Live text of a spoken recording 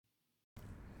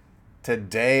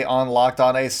Today on Locked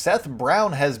On A's, Seth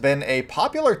Brown has been a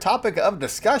popular topic of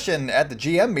discussion at the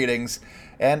GM meetings,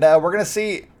 and we're going to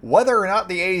see whether or not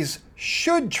the A's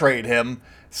should trade him.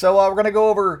 So we're going to go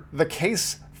over the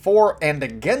case for and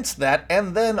against that,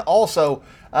 and then also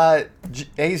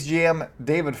A's GM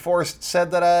David Forst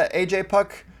said that AJ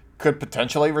Puk could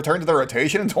potentially return to the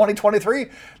rotation in 2023.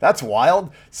 That's wild.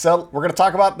 So we're going to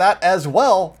talk about that as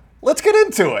well. Let's get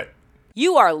into it.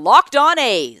 You are Locked On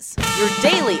A's, your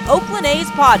daily Oakland A's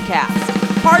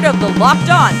podcast. Part of the Locked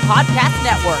On Podcast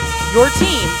Network, your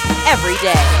team every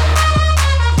day.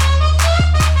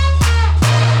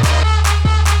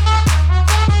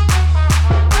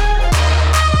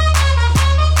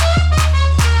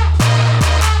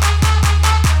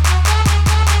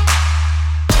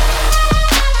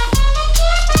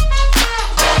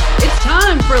 It's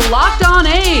time for Locked On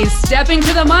A's. Stepping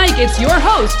to the mic, it's your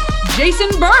host, Jason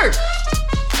Burke.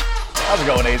 How's it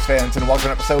going, A's fans, and welcome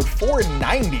to episode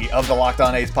 490 of the Locked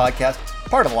On A's podcast,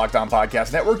 part of the Locked On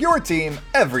Podcast Network, your team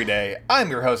every day. I'm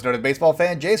your host, noted baseball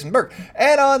fan, Jason Burke,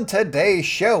 and on today's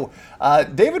show,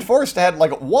 David Forst had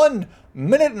like 1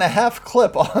 minute and a half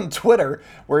clip on Twitter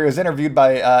where he was interviewed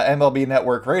by MLB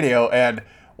Network Radio, and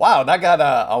wow, that got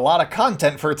a lot of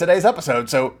content for today's episode,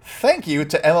 so thank you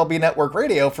to MLB Network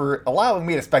Radio for allowing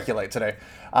me to speculate today.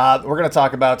 We're going to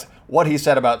talk about what he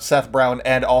said about Seth Brown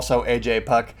and also AJ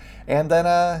Puk. And then,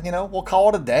 we'll call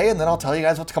it a day, and then I'll tell you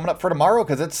guys what's coming up for tomorrow,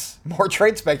 because it's more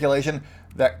trade speculation.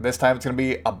 That this time it's going to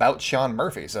be about Sean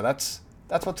Murphy. So that's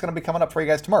what's going to be coming up for you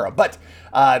guys tomorrow. But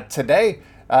today,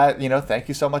 thank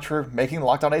you so much for making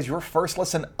Locked On A's your first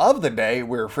listen of the day.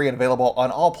 We're free and available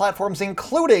on all platforms,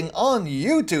 including on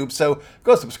YouTube. So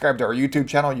go subscribe to our YouTube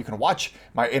channel. You can watch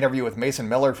my interview with Mason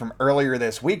Miller from earlier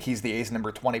this week. He's the A's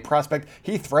number 20 prospect.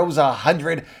 He throws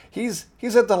 100. He's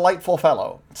a delightful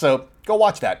fellow. So go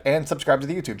watch that and subscribe to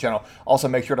the YouTube channel. Also,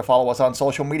 make sure to follow us on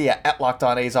social media at Locked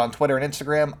On A's on Twitter and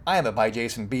Instagram. I am at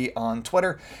ByJasonB on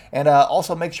Twitter. And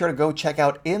also make sure to go check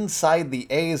out Inside the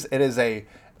A's. It is a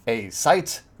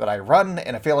site that I run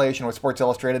in affiliation with Sports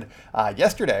Illustrated.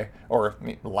 Yesterday, or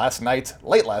last night,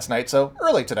 late last night, so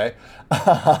early today,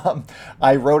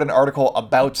 I wrote an article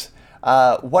about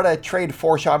what a trade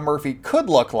for Sean Murphy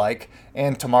could look like.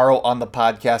 And tomorrow on the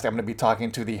podcast, I'm going to be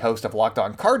talking to the host of Locked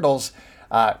On Cardinals,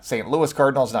 St. Louis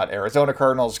Cardinals, not Arizona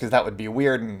Cardinals, because that would be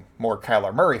weird and more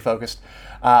Kyler Murray focused.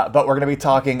 But we're going to be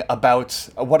talking about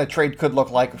what a trade could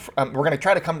look like. We're going to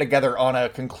try to come together on a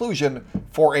conclusion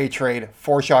for a trade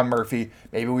for Sean Murphy.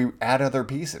 Maybe we add other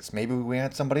pieces. Maybe we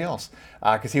add somebody else.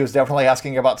 Because he was definitely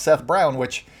asking about Seth Brown,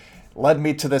 which led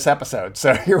me to this episode.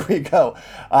 So here we go.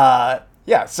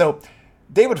 So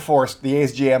David Forst, the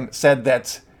A's GM, said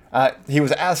that he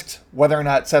was asked whether or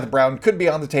not Seth Brown could be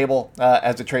on the table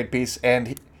as a trade piece,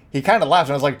 and he kind of laughed,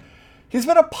 and I was like, he's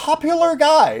been a popular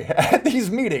guy at these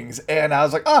meetings, and I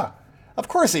was like, of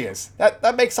course he is.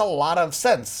 That makes a lot of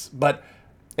sense, but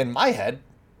in my head,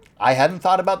 I hadn't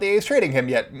thought about the A's trading him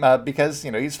yet, because,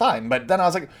 he's fine, but then I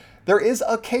was like, there is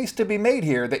a case to be made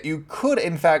here that you could,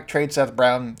 in fact, trade Seth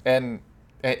Brown, and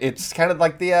it's kind of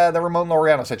like the Ramon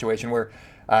Laureano situation, where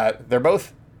they're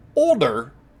both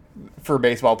older for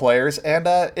baseball players, and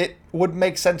it would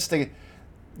make sense to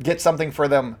get something for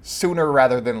them sooner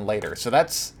rather than later. So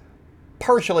that's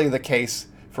partially the case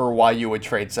for why you would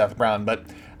trade Seth Brown. But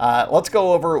let's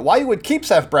go over why you would keep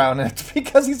Seth Brown. And it's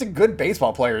because he's a good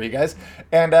baseball player, you guys.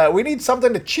 And we need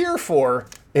something to cheer for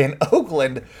in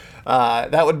Oakland.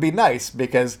 That would be nice,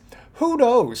 because who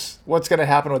knows what's going to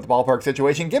happen with the ballpark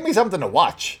situation. Give me something to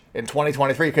watch in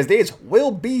 2023, because the A's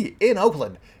will be in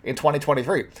Oakland in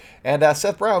 2023. And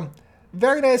Seth Brown,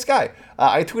 very nice guy.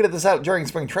 I tweeted this out during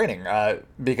spring training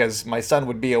because my son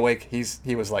would be awake.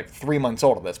 He was like 3 months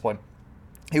old at this point.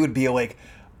 He would be awake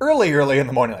early in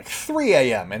the morning, like 3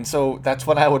 a.m. And so that's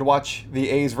when I would watch the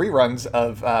A's reruns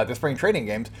of the spring training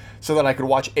games, so that I could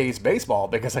watch A's baseball,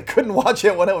 because I couldn't watch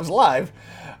it when it was live.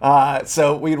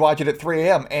 So we'd watch it at 3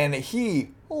 a.m. and he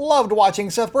loved watching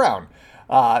Seth Brown.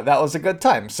 That was a good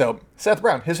time. So Seth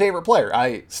Brown, his favorite player,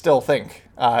 I still think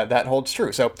that holds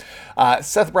true. So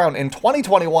Seth Brown, in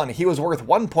 2021, he was worth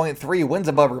 1.3 wins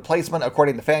above replacement,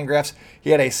 according to Fangraphs. He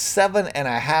had a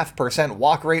 7.5%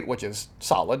 walk rate, which is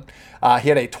solid. He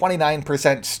had a 29%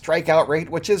 strikeout rate,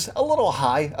 which is a little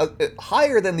high,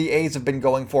 higher than the A's have been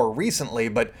going for recently,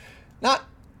 but not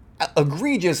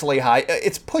egregiously high.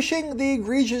 It's pushing the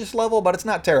egregious level, but it's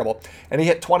not terrible. And he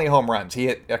hit 20 home runs. He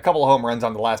hit a couple of home runs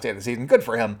on the last day of the season. Good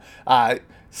for him.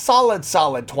 Solid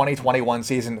 2021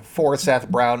 season for Seth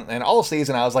Brown. And all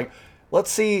season, I was like,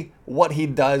 let's see what he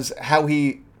does, how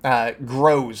he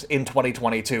grows in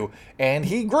 2022. And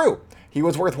he grew. He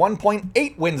was worth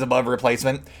 1.8 wins above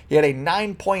replacement. He had a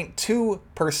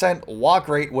 9.2% walk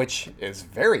rate, which is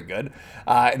very good.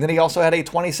 And then he also had a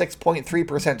 26.3%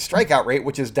 strikeout rate,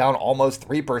 which is down almost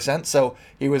 3%. So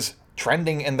he was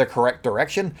trending in the correct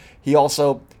direction. He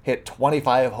also hit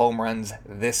 25 home runs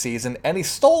this season, and he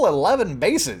stole 11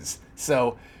 bases.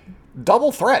 So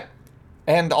double threat,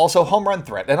 and also home run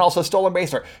threat, and also stolen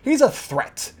base threat. He's a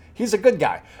threat. He's a good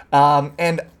guy.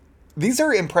 And these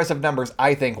are impressive numbers,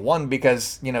 I think. One,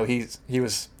 because, you know, he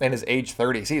was in his age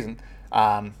 30 season.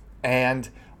 And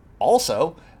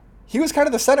also, he was kind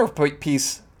of the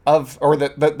centerpiece of, or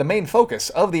the main focus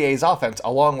of the A's offense,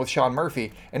 along with Sean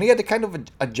Murphy. And he had to kind of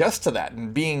adjust to that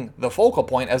and being the focal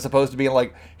point as opposed to being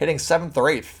like hitting 7th or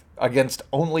 8th against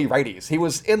only righties. He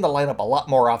was in the lineup a lot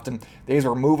more often. The A's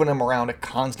were moving him around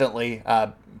constantly,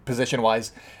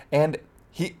 position-wise. And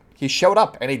he showed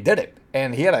up, and he did it.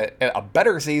 And he had a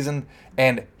better season,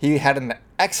 and he had an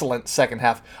excellent second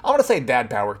half. I'm going to say dad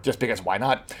power, just because why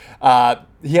not?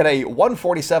 He had a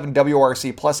 147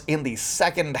 WRC plus in the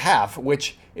second half,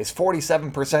 which is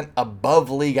 47% above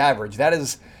league average.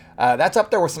 That's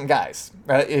up there with some guys.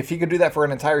 If he could do that for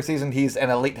an entire season, he's an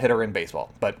elite hitter in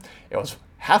baseball. But it was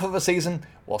half of a season.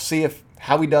 We'll see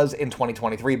how he does in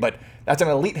 2023, but that's an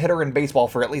elite hitter in baseball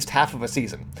for at least half of a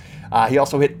season. He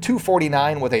also hit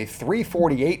 249 with a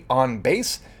 348 on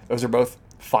base. Those are both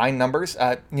fine numbers.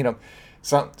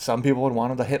 Some people would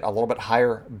want him to hit a little bit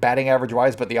higher batting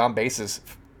average-wise, but the on base is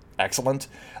excellent.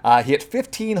 He hit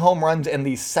 15 home runs in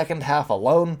the second half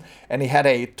alone, and he had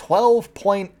a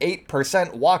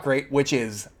 12.8% walk rate, which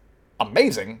is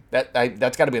amazing.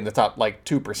 That's got to be in the top like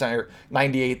 2% or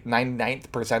 99th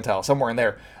percentile, somewhere in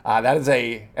there. That is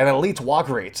an elite walk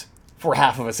rate for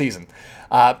half of a season.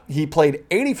 He played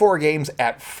 84 games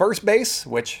at first base,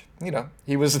 which, you know,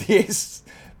 he was the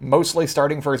mostly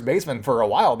starting first baseman for a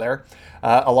while there,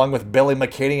 along with Billy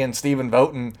McKinney and Stephen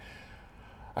Vogt and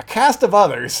a cast of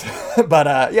others.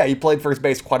 But he played first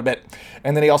base quite a bit.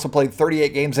 And then he also played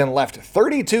 38 games in left,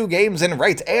 32 games in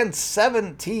right, and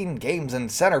 17 games in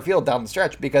center field down the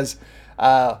stretch because,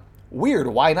 weird,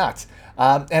 why not?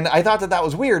 And I thought that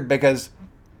was weird because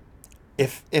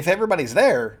if everybody's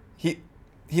there,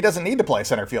 he doesn't need to play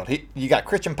center field. You got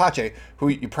Christian Pache, who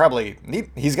you probably need.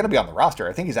 He's going to be on the roster.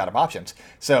 I think he's out of options.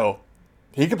 So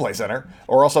he could play center.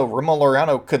 Or also Ramon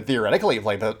Laureano could theoretically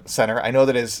play the center. I know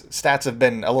that his stats have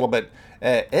been a little bit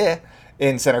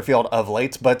in center field of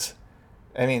late. But,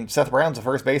 I mean, Seth Brown's a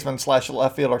first baseman /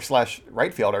 left fielder /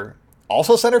 right fielder.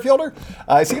 Also center fielder?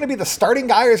 Is he going to be the starting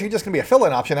guy, or is he just going to be a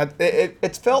fill-in option?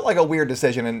 It felt like a weird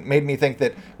decision and made me think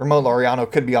that Ramon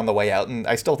Laureano could be on the way out, and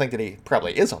I still think that he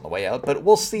probably is on the way out, but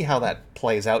we'll see how that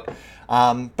plays out.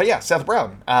 But yeah, Seth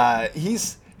Brown.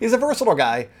 He's a versatile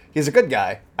guy. He's a good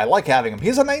guy. I like having him.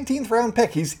 He's a 19th round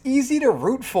pick. He's easy to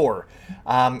root for.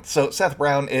 So Seth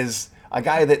Brown is a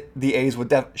guy that the A's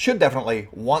should definitely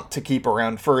want to keep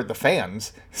around for the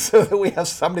fans so that we have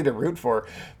somebody to root for,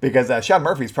 because Sean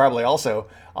Murphy's probably also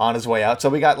on his way out. So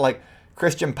we got like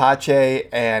Christian Pache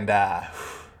and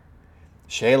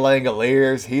Shea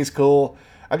Langoliers. He's cool.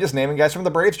 I'm just naming guys from the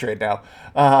Braves trade now.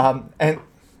 And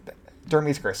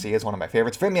Dermis Garcia is one of my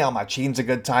favorites. Femial Machin's a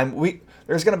good time.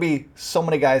 There's going to be so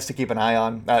many guys to keep an eye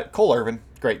on. Cole Irvin,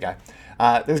 great guy.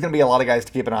 There's going to be a lot of guys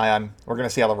to keep an eye on. We're going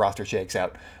to see how the roster shakes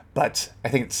out. But I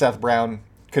think Seth Brown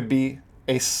could be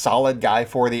a solid guy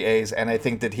for the A's, and I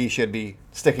think that he should be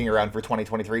sticking around for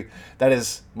 2023. That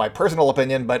is my personal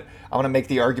opinion, but I'm going to make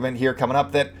the argument here coming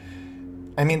up that,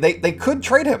 I mean, they could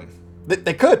trade him.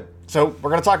 They could. So we're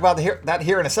going to talk about that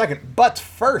here in a second. But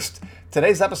first,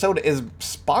 today's episode is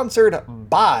sponsored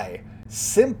by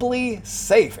Simply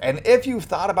Safe. And if you've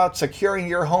thought about securing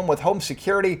your home with home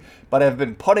security but have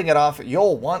been putting it off,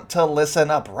 you'll want to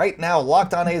listen up. Right now,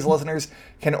 Locked On A's listeners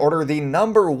can order the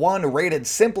 #1 rated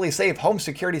Simply Safe home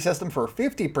security system for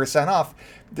 50% off.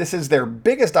 This is their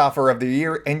biggest offer of the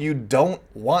year, and you don't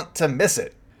want to miss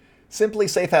it. Simply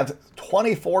Safe has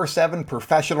 24/7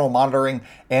 professional monitoring,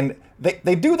 and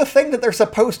they do the thing that they're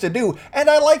supposed to do, and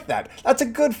I like that. That's a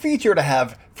good feature to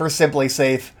have for Simply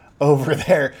Safe over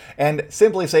there. And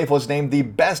Simply Safe was named the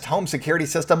best home security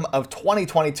system of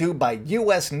 2022 by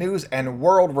U.S. News and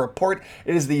World Report.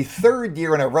 It is the third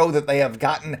year in a row that they have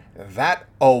gotten that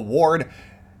award.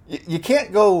 You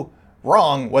can't go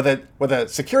wrong with a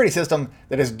security system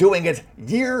that is doing it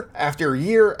year after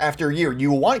year after year.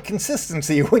 You want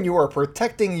consistency when you are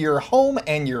protecting your home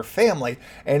and your family.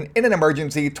 And in an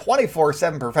emergency,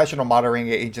 24/7 professional monitoring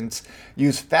agents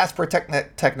use Fast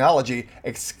Protect technology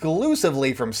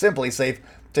exclusively from Simply Safe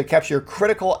to capture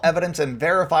critical evidence and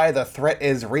verify the threat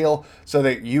is real so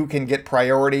that you can get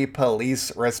priority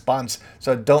police response.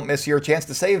 So don't miss your chance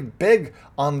to save big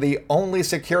on the only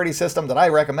security system that I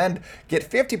recommend. Get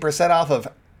 50% off of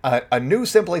a new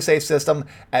SimpliSafe system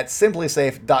at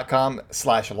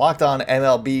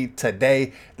simplisafe.com/lockedonmlb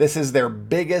today. This is their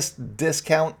biggest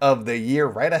discount of the year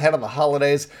right ahead of the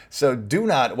holidays. So do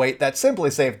not wait. That's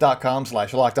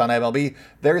simplisafe.com/lockedonmlb.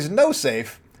 There's no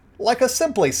safe like a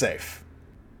SimpliSafe.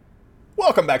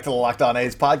 Welcome back to the Locked On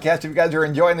A's podcast. If you guys are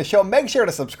enjoying the show, make sure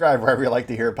to subscribe wherever you like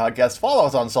to hear podcasts. Follow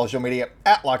us on social media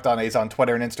at Locked On A's on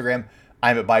Twitter and Instagram.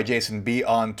 I'm at @ByJasonB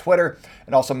on Twitter.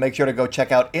 And also make sure to go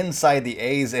check out Inside the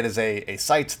A's. It is a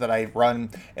site that I run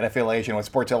in affiliation with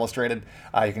Sports Illustrated.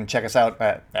 You can check us out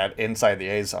at Inside the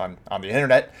A's on the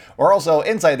internet, or also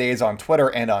Inside the A's on Twitter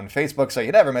and on Facebook, so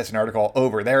you never miss an article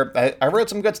over there. I wrote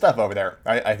some good stuff over there,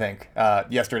 I think,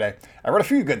 yesterday. I wrote a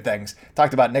few good things.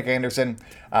 Talked about Nick Anderson,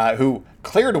 who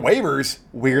cleared waivers,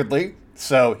 weirdly.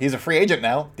 So he's a free agent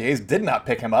now. The A's did not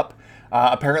pick him up.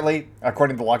 Apparently,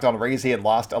 according to Locked On Rays, he had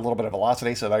lost a little bit of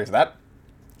velocity, so there's that.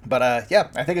 But yeah,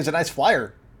 I think it's a nice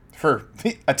flyer for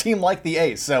a team like the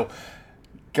A's. So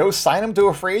go sign him to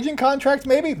a free agent contract,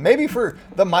 maybe for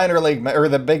the minor league or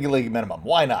the big league minimum.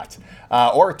 Why not?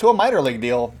 Or to a minor league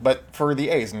deal, but for the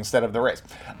A's instead of the Rays.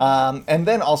 And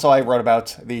then also I wrote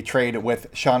about the trade with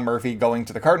Sean Murphy going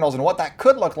to the Cardinals and what that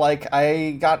could look like.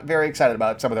 I got very excited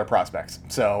about some of their prospects.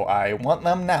 So I want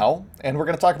them now, and we're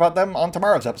going to talk about them on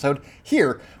tomorrow's episode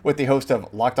here with the host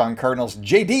of Locked On Cardinals,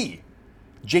 JD.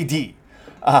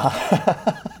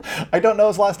 I don't know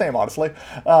his last name, honestly.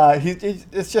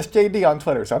 It's just JD on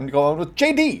Twitter, so I'm going with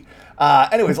JD.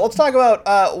 Anyways, let's talk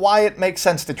about why it makes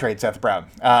sense to trade Seth Brown.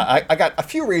 I got a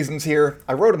few reasons here.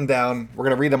 I wrote them down. We're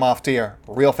going to read them off to you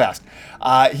real fast.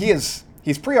 He's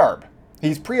pre-arb.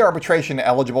 He's pre-arbitration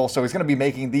eligible, so he's going to be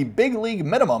making the big league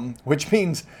minimum, which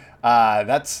means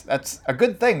that's a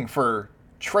good thing for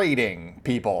trading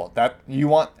people. That you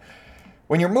want.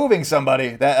 When you're moving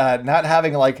somebody, that not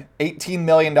having like $18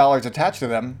 million attached to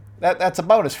them, that's a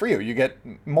bonus for you. You get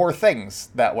more things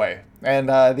that way. And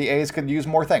the A's could use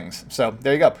more things. So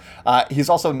there you go. He's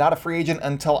also not a free agent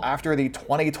until after the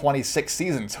 2026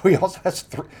 season. So he also has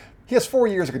 4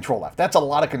 years of control left. That's a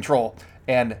lot of control.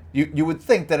 And you would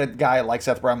think that a guy like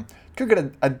Seth Brown could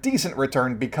get a decent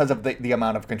return because of the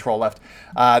amount of control left.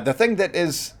 The thing that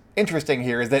is interesting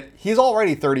here is that he's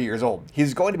already 30 years old.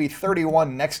 He's going to be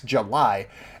 31 next July,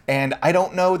 and I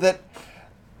don't know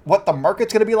what the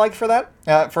market's going to be like for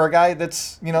that, for a guy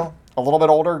that's, a little bit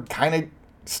older, kind of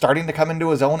starting to come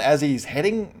into his own as he's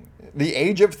hitting the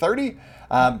age of 30.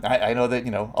 I know that,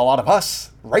 a lot of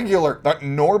us, regular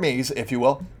normies, if you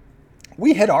will,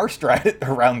 we hit our stride at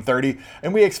around 30,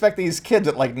 and we expect these kids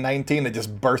at like 19 to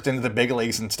just burst into the big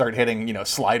leagues and start hitting,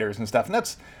 sliders and stuff, and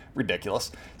that's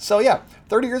ridiculous. So yeah,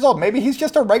 30 years old. Maybe he's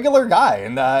just a regular guy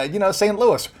in, St.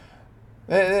 Louis,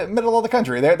 middle of the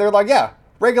country. They're like, yeah,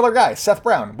 regular guy, Seth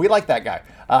Brown. We like that guy.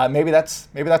 Maybe that's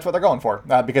what they're going for.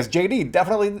 Because JD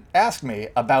definitely asked me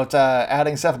about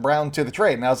adding Seth Brown to the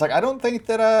trade, and I was like, I don't think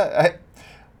that.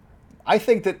 I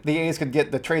think that the A's could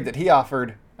get the trade that he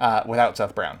offered without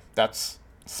Seth Brown. That's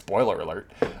spoiler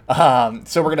alert.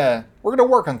 So we're gonna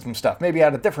work on some stuff. Maybe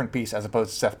add a different piece as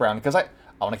opposed to Seth Brown, because I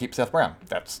want to keep Seth Brown.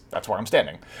 That's where I'm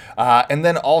standing. And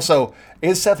then also,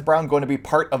 is Seth Brown going to be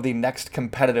part of the next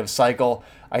competitive cycle?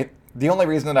 The only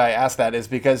reason that I ask that is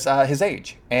because his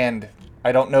age. And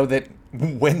I don't know that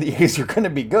when the A's are going to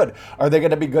be good. Are they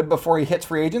going to be good before he hits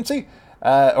free agency?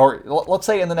 Or let's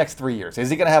say in the next 3 years.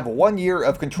 Is he going to have 1 year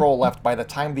of control left by the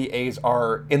time the A's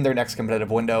are in their next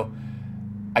competitive window?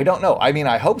 I don't know. I mean,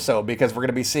 I hope so, because we're going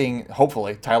to be seeing,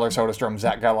 hopefully, Tyler Soderstrom,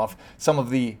 Zach Gelof, some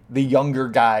of the younger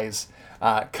guys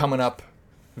coming up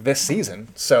this season.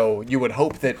 So you would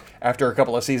hope that after a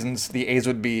couple of seasons, the A's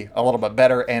would be a little bit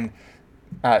better, and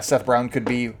Seth Brown could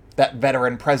be that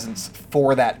veteran presence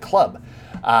for that club.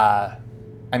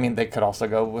 I mean, they could also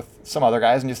go with some other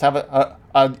guys and just have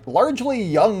a largely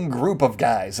young group of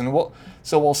guys. And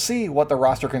we'll see what the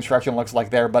roster construction looks like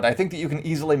there. But I think that you can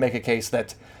easily make a case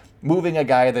that moving a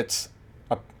guy that's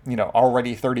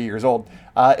already 30 years old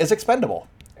is expendable.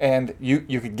 And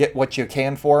you could get what you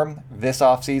can for him this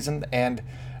offseason and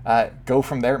go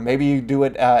from there. Maybe you do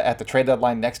it at the trade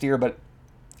deadline next year, but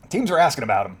teams are asking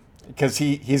about him because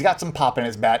he's got some pop in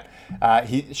his bat.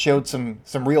 He showed some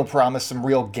real promise, some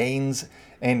real gains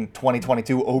in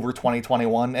 2022 over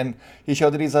 2021, and he showed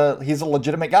that he's a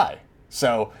legitimate guy.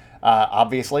 So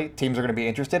obviously, teams are going to be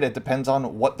interested. It depends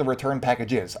on what the return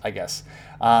package is, I guess.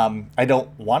 I don't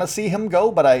want to see him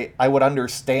go, but I would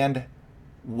understand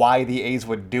why the A's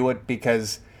would do it,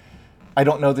 because I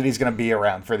don't know that he's going to be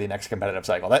around for the next competitive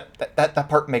cycle. That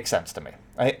part makes sense to me.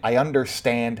 I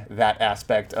understand that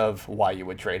aspect of why you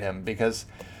would trade him because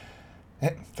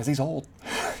he's old.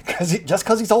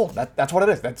 Because he's old. That's what it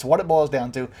is. That's what it boils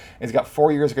down to. He's got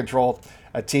 4 years of control,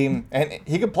 a team, and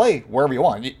he can play wherever you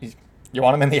want. You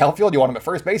want him in the outfield? You want him at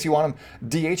first base? You want him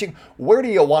DHing? Where do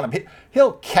you want him?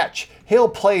 He'll catch. He'll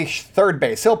play third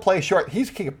base. He'll play short. He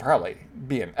could probably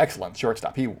be an excellent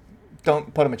shortstop.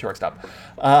 Don't put him at shortstop.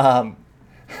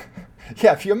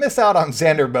 Yeah, if you miss out on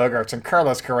Xander Bogaerts and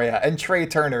Carlos Correa and Trey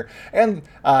Turner and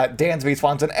Dansby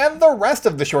Swanson and the rest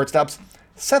of the shortstops,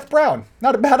 Seth Brown,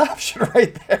 not a bad option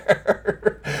right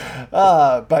there.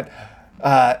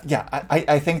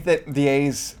 I think that the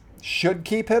A's should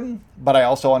keep him, but I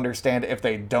also understand if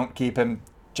they don't keep him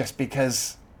just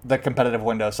because the competitive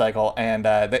window cycle and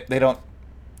they don't.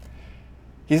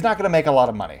 He's not going to make a lot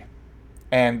of money,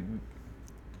 and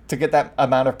to get that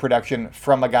amount of production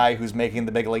from a guy who's making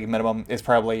the big league minimum is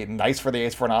probably nice for the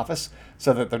A's front office,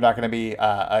 so that they're not going to be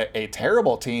a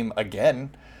terrible team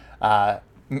again.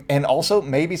 And also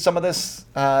maybe some of this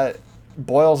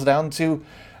boils down to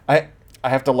I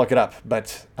have to look it up,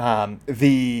 but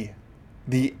the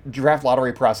draft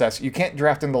lottery process, you can't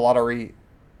draft in the lottery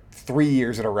 3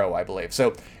 years in a row, I believe.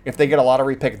 So if they get a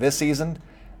lottery pick this season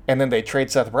and then they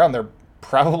trade Seth Brown, they're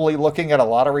probably looking at a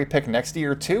lottery pick next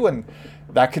year too, and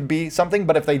that could be something.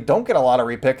 But if they don't get a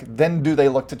lottery pick, then do they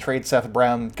look to trade Seth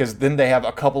Brown? Because then they have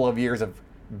a couple of years of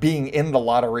being in the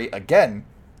lottery again.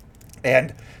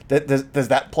 And does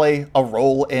that play a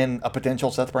role in a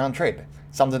potential Seth Brown trade?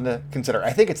 Something to consider.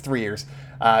 I think it's 3 years.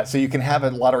 So you can have a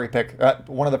lottery pick,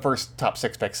 one of the first top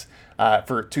 6 picks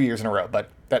for 2 years in a row. But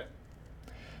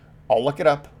I'll look it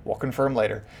up. We'll confirm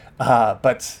later.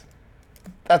 But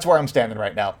that's where I'm standing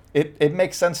right now. It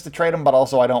makes sense to trade him, but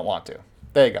also I don't want to.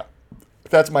 There you go.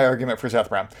 That's my argument for Seth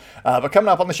Brown. But coming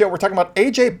up on the show, we're talking about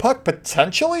A.J. Puk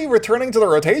potentially returning to the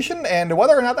rotation and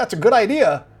whether or not that's a good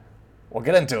idea. We'll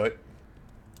get into it.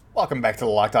 Welcome back to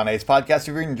the Locked On A's podcast. If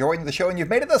you're enjoying the show and you've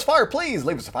made it this far, please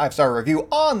leave us a 5-star review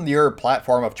on your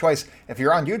platform of choice. If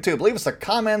you're on YouTube, leave us a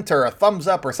comment or a thumbs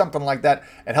up or something like that.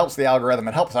 It helps the algorithm.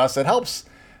 It helps us. It helps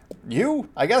you,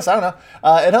 I guess. I don't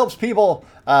know. It helps people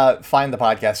find the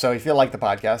podcast. So if you like the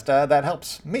podcast, that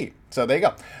helps me. So there you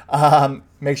go.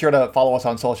 Make sure to follow us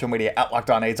on social media at Locked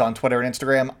On A's on Twitter and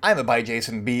Instagram. I'm at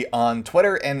 @JasonB on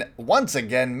Twitter. And once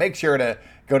again, make sure to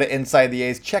go to Inside the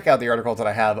A's, check out the articles that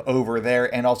I have over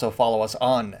there, and also follow us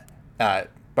on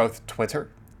both Twitter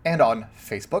and on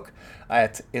Facebook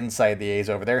at Inside the A's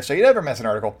over there, so you never miss an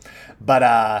article. But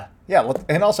yeah,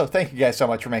 and also thank you guys so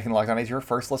much for making Locked On A's your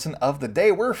first listen of the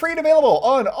day. We're free and available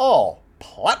on all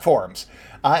platforms,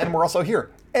 and we're also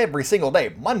here every single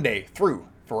day, Monday through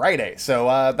Friday.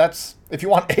 So that's, if you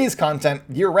want A's content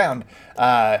year-round,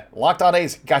 Locked On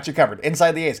A's got you covered.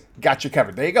 Inside the A's got you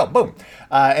covered. There you go. Boom.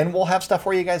 And we'll have stuff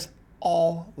for you guys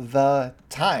all the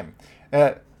time.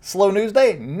 Slow news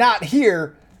day, not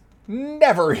here,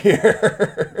 never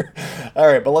here. All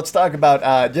right, but let's talk about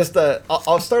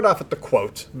I'll start off with the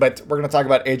quote, but we're going to talk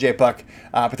about A.J. Puk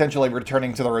potentially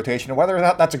returning to the rotation. Whether or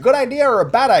not that's a good idea or a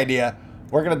bad idea,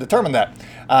 we're going to determine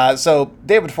that. So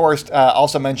David Forst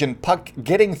also mentioned Puk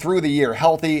getting through the year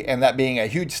healthy and that being a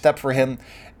huge step for him.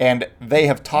 And they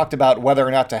have talked about whether or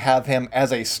not to have him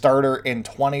as a starter in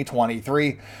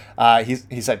 2023.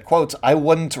 He said, quotes, "I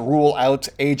wouldn't rule out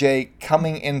AJ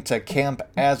coming into camp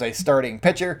as a starting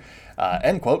pitcher,"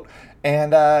 end quote.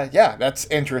 And yeah, that's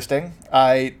interesting.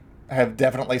 I have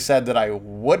definitely said that I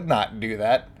would not do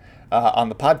that on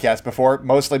the podcast before,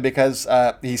 mostly because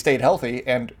he stayed healthy,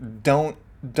 and don't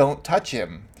touch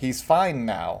him. He's fine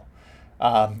now.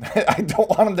 I don't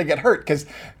want him to get hurt, because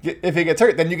if he gets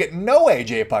hurt, then you get no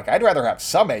A.J. Puk. I'd rather have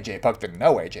some A.J. Puk than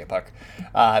no A.J. Puk.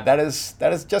 That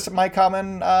is just my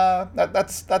common.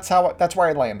 That's where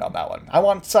I land on that one. I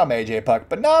want some A.J. Puk,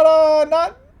 but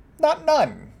not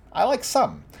none. I like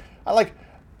some. I like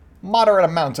moderate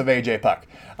amounts of A.J. Puk.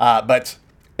 But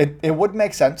it would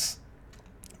make sense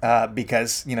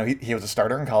because he was a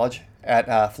starter in college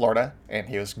at Florida, and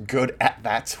he was good at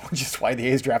that, which is why the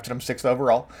A's drafted him 6th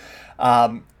overall.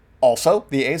 Also,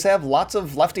 the A's have lots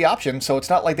of lefty options, so it's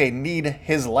not like they need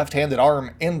his left-handed arm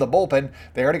in the bullpen.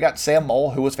 They already got Sam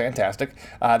Moll, who was fantastic.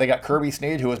 They got Kirby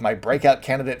Snead, who was my breakout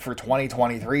candidate for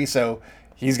 2023, so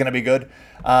he's going to be good.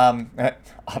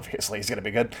 Obviously, he's going to be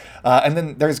good. And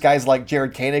then there's guys like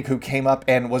Jared Koenig, who came up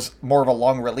and was more of a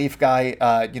long relief guy,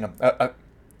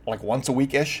 like once a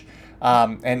week-ish,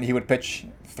 and he would pitch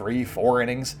 3-4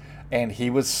 innings. And he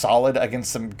was solid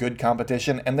against some good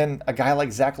competition. And then a guy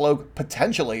like Zach Logue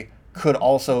potentially could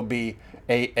also be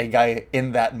a guy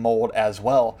in that mold as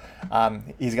well.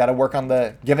 He's got to work on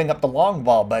the giving up the long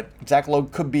ball, but Zach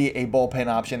Logue could be a bullpen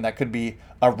option. That could be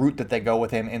a route that they go with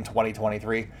him in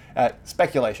 2023.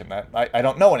 Speculation. I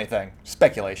don't know anything.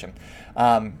 Speculation.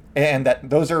 And that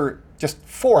those are just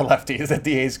 4 lefties that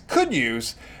the A's could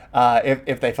use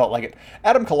if they felt like it.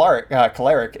 Adam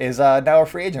Kolarek is now a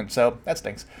free agent, so that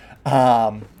stinks.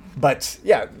 But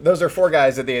yeah, those are 4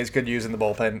 guys that the A's could use in the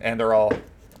bullpen, and they're all,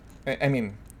 I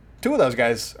mean, 2 of those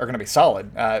guys are going to be solid.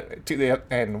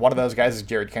 And one of those guys is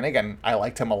Jared Koenig, and I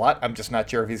liked him a lot. I'm just not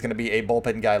sure if he's going to be a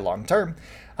bullpen guy long term.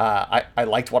 I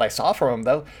liked what I saw from him,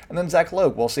 though. And then Zach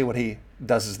Logue, we'll see what he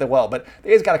does as well. But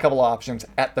the A's got a couple of options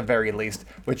at the very least,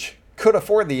 which could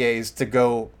afford the A's to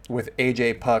go with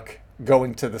A.J. Puk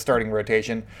going to the starting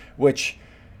rotation, which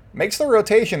makes the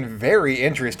rotation very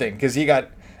interesting because you got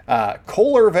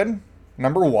Cole Irvin,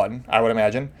 number 1, I would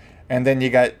imagine. And then you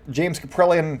got James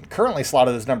Kaprielian currently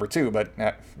slotted as number 2, but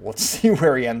let's see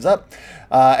where he ends up.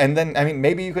 And then, I mean,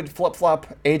 maybe you could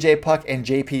flip-flop A.J. Puk and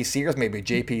J.P. Sears. Maybe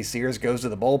J.P. Sears goes to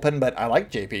the bullpen, but I like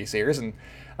J.P. Sears. And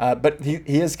but he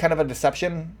is kind of a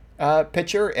deception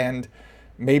pitcher, and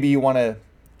maybe you want to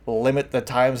limit the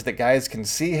times that guys can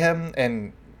see him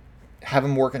and have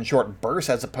him work in short bursts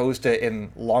as opposed to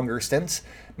in longer stints.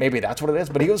 Maybe that's what it is.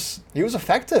 But he was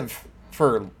effective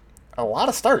for a lot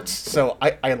of starts, so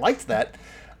I liked that,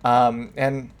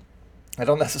 and I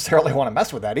don't necessarily want to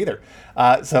mess with that either.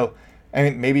 So I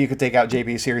mean, maybe you could take out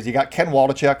JP Sears. You got Ken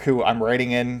Waldichuk, who I'm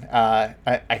writing in.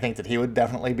 I think that he would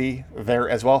definitely be there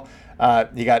as well.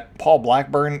 You got Paul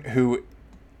Blackburn, who,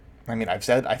 I mean, I've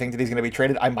said I think that he's going to be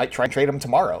traded. I might try and trade him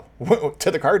tomorrow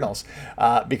to the Cardinals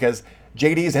because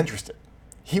JD is interested.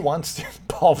 He wants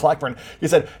Paul Blackburn. He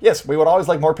said, yes, we would always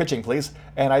like more pitching, please.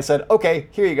 And I said, okay,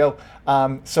 here you go.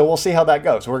 So we'll see how that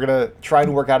goes. We're going to try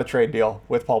and work out a trade deal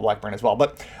with Paul Blackburn as well.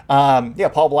 But yeah,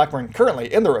 Paul Blackburn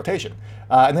currently in the rotation.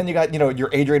 And then you got, your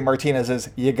Adrian Martinez's.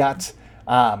 You got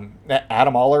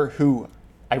Adam Oller, who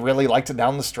I really liked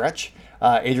down the stretch.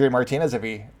 Adrian Martinez, if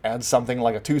he adds something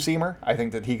like a 2-seamer, I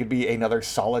think that he could be another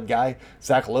solid guy.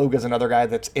 Zach Logue is another guy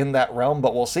that's in that realm,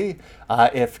 but we'll see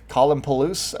if Colin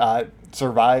Palouse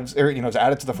survives, or is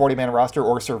added to the 40-man roster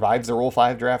or survives the Rule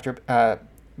 5 draft.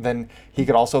 Then he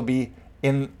could also be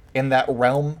in that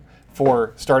realm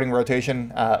for starting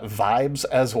rotation vibes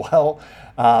as well.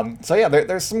 So yeah,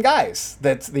 there's some guys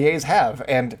that the A's have,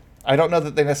 and I don't know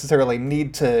that they necessarily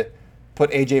need to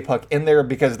put A.J. Puk in there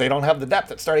because they don't have the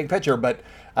depth at starting pitcher, but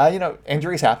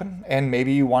injuries happen, and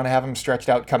maybe you want to have him stretched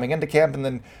out coming into camp, and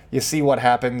then you see what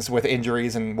happens with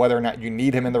injuries and whether or not you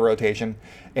need him in the rotation,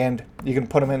 and you can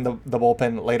put him in the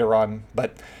bullpen later on.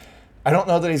 But I don't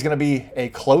know that he's going to be a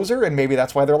closer, and maybe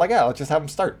that's why they're like, yeah, let's just have him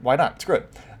start. Why not? Screw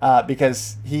it.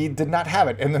 Because he did not have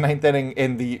it in the 9th inning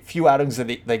in the few outings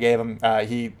that they gave him.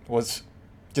 He was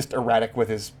just erratic with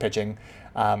his pitching.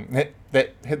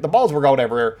 The balls were going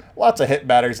everywhere. Lots of hit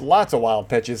batters, lots of wild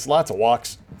pitches, lots of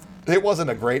walks. It wasn't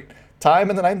a great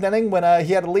time in the 9th inning when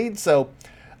he had a lead. So,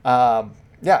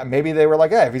 yeah, maybe they were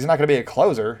like, if he's not going to be a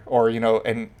closer or,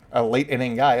 a late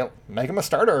inning guy, make him a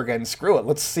starter again. Screw it.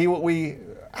 Let's see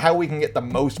how we can get the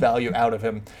most value out of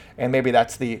him. And maybe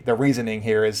that's the reasoning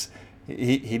here is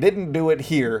he didn't do it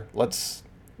here. Let's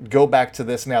go back to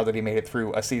this now that he made it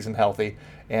through a season healthy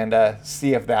and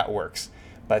see if that works.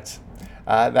 But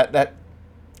that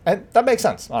makes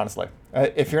sense, honestly.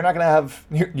 If you're not going to have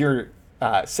your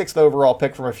 6th overall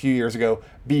pick from a few years ago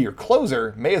be your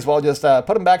closer, may as well just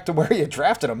put him back to where you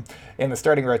drafted him in the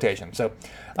starting rotation. So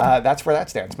that's where that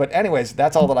stands. But anyways,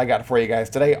 that's all that I got for you guys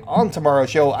today. On tomorrow's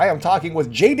show, I am talking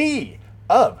with JD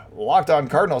of Locked On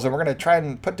Cardinals, and we're going to try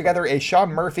and put together a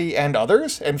Sean Murphy and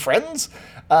others and friends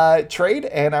trade,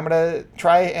 and I'm going to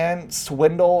try and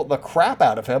swindle the crap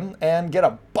out of him and get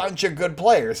a bunch of good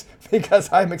players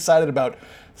because I'm excited about.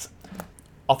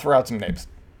 I'll throw out some names.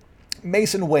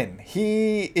 Mason Wynn,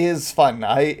 he is fun.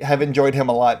 I have enjoyed him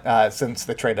a lot since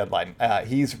the trade deadline.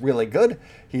 He's really good.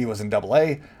 He was in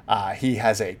Double-A. He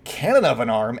has a cannon of an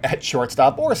arm at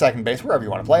shortstop or second base, wherever you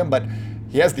want to play him, but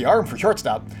he has the arm for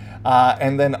shortstop.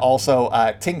 And then also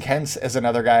Tink Hence is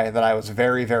another guy that I was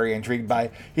very, very intrigued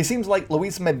by. He seems like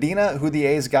Luis Medina, who the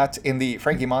A's got in the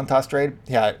Frankie Montas trade.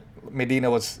 Yeah, Medina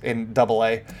was in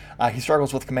Double-A. He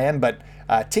struggles with command, but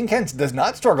Tink Hence does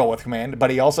not struggle with command, but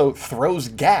he also throws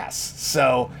gas.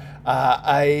 So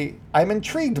I'm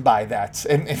intrigued by that.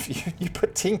 And if you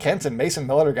put Tink Hence and Mason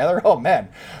Miller together, oh man,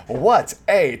 what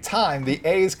a time the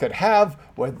A's could have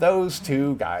with those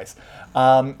two guys.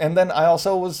 And then I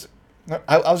also was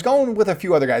going with a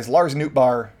few other guys. Lars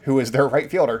Nootbaar, who is their right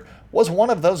fielder, was one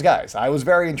of those guys. I was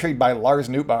very intrigued by Lars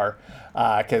Nootbaar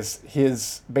because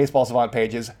his Baseball Savant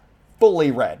page is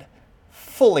fully red.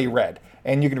 fully read.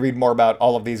 And you can read more about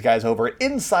all of these guys over at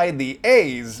Inside the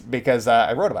A's because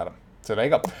I wrote about them. So there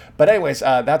you go. But anyways,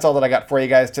 that's all that I got for you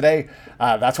guys today.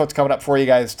 That's what's coming up for you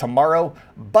guys tomorrow.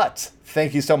 But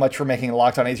thank you so much for making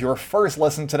Locked On A's your first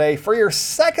listen today. For your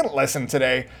second listen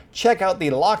today, check out the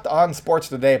Locked On Sports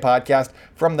Today podcast.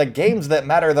 From the games that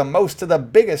matter the most to the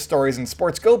biggest stories in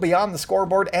sports, go beyond the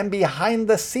scoreboard and behind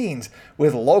the scenes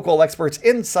with local experts,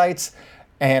 insights,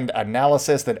 and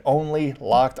analysis that only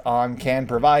Locked On can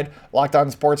provide. Locked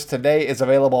On Sports Today is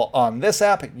available on this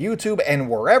app, YouTube, and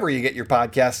wherever you get your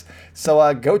podcasts.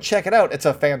 So go check it out. It's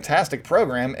a fantastic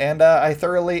program, and I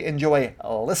thoroughly enjoy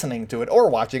listening to it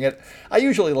or watching it. I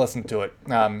usually listen to it.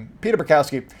 Peter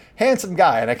Bukowski, handsome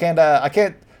guy, and I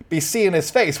can't be seeing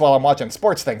his face while I'm watching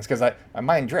sports things because my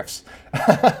mind drifts.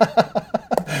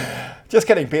 Just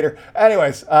kidding, Peter.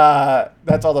 Anyways,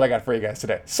 that's all that I got for you guys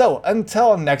today. So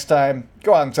until next time,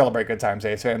 go out and celebrate good times,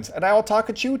 A's fans, and I will talk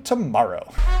at you tomorrow.